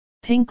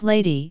Pink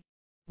Lady,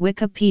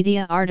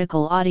 Wikipedia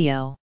article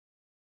audio.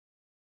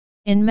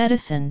 In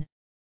medicine,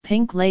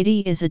 Pink Lady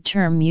is a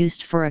term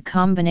used for a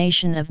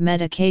combination of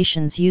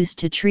medications used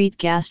to treat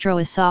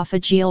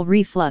gastroesophageal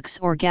reflux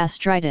or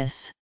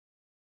gastritis.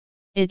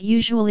 It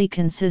usually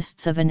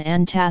consists of an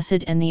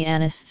antacid and the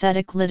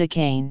anesthetic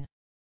lidocaine.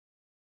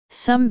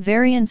 Some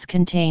variants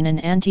contain an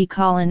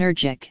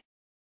anticholinergic.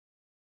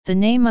 The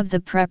name of the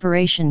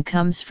preparation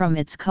comes from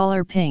its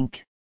color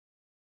pink.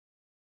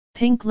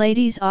 Pink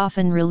Ladies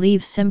often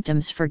relieve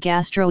symptoms for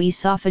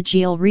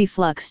gastroesophageal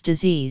reflux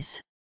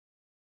disease.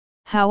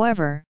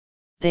 However,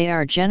 they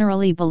are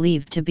generally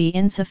believed to be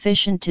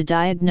insufficient to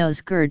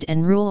diagnose GERD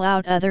and rule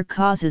out other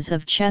causes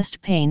of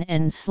chest pain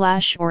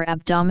and/or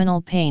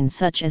abdominal pain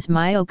such as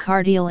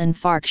myocardial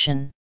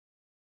infarction.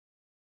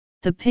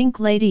 The Pink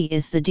Lady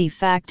is the de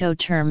facto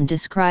term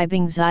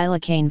describing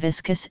xylocaine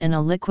viscous in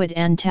a liquid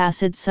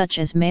antacid such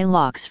as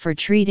Maalox for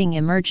treating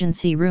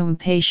emergency room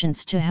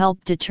patients to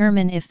help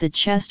determine if the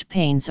chest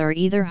pains are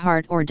either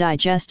heart or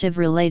digestive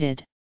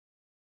related.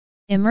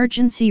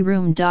 Emergency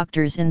room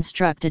doctors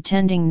instruct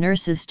attending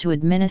nurses to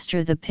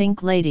administer the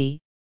Pink Lady,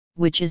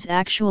 which is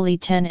actually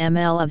 10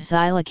 ml of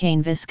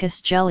xylocaine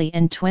viscous jelly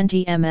and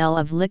 20 ml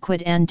of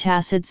liquid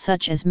antacid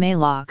such as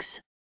Maalox,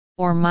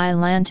 or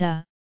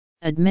Mylanta,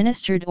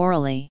 administered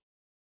orally.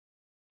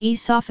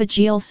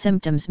 Esophageal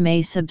symptoms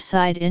may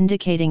subside,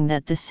 indicating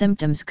that the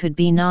symptoms could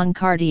be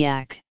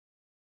non-cardiac.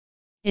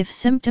 If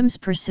symptoms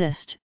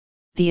persist,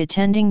 the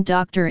attending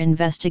doctor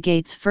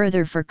investigates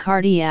further for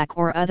cardiac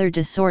or other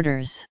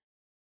disorders.